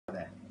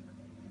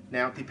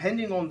Now,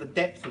 depending on the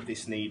depth of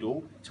this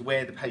needle to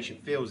where the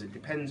patient feels it,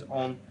 depends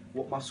on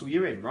what muscle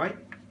you're in, right?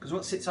 Because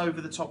what sits over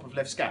the top of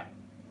left scap?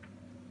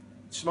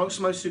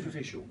 Most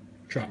superficial.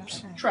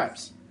 Traps.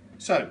 Traps.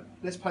 So,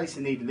 let's place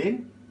the needle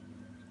in.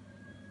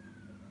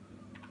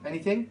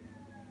 Anything?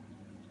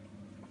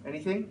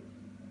 Anything?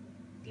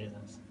 Yeah,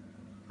 that's...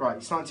 Right,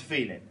 you're starting to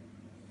feel it.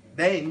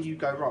 Then you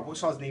go, right, what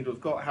size needle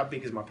I've got? How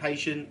big is my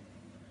patient?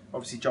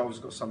 Obviously, Joel's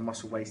got some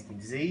muscle wasting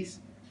disease.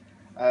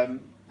 And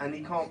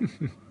he can't...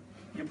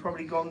 You're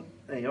probably gone...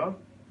 There you are.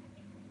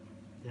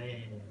 Yeah.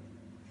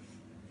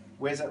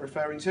 Where's that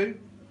referring to?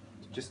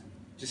 Just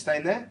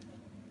staying there?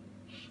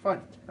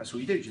 Fine, that's all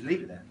you do, just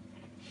leave it there.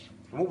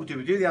 And what we'll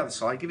do the other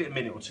side, give it a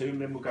minute or two,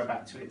 and then we'll go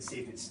back to it and see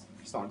if it's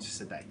starting to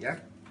sedate, yeah?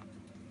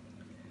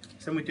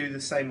 So then we do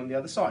the same on the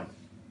other side.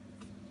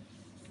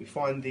 We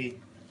find the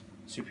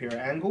superior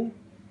angle.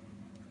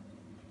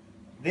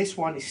 This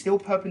one is still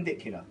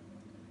perpendicular.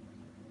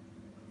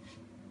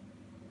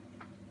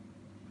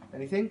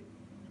 Anything?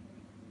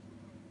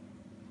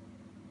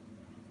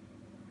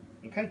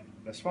 Okay,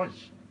 that's fine.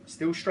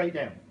 Still straight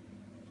down.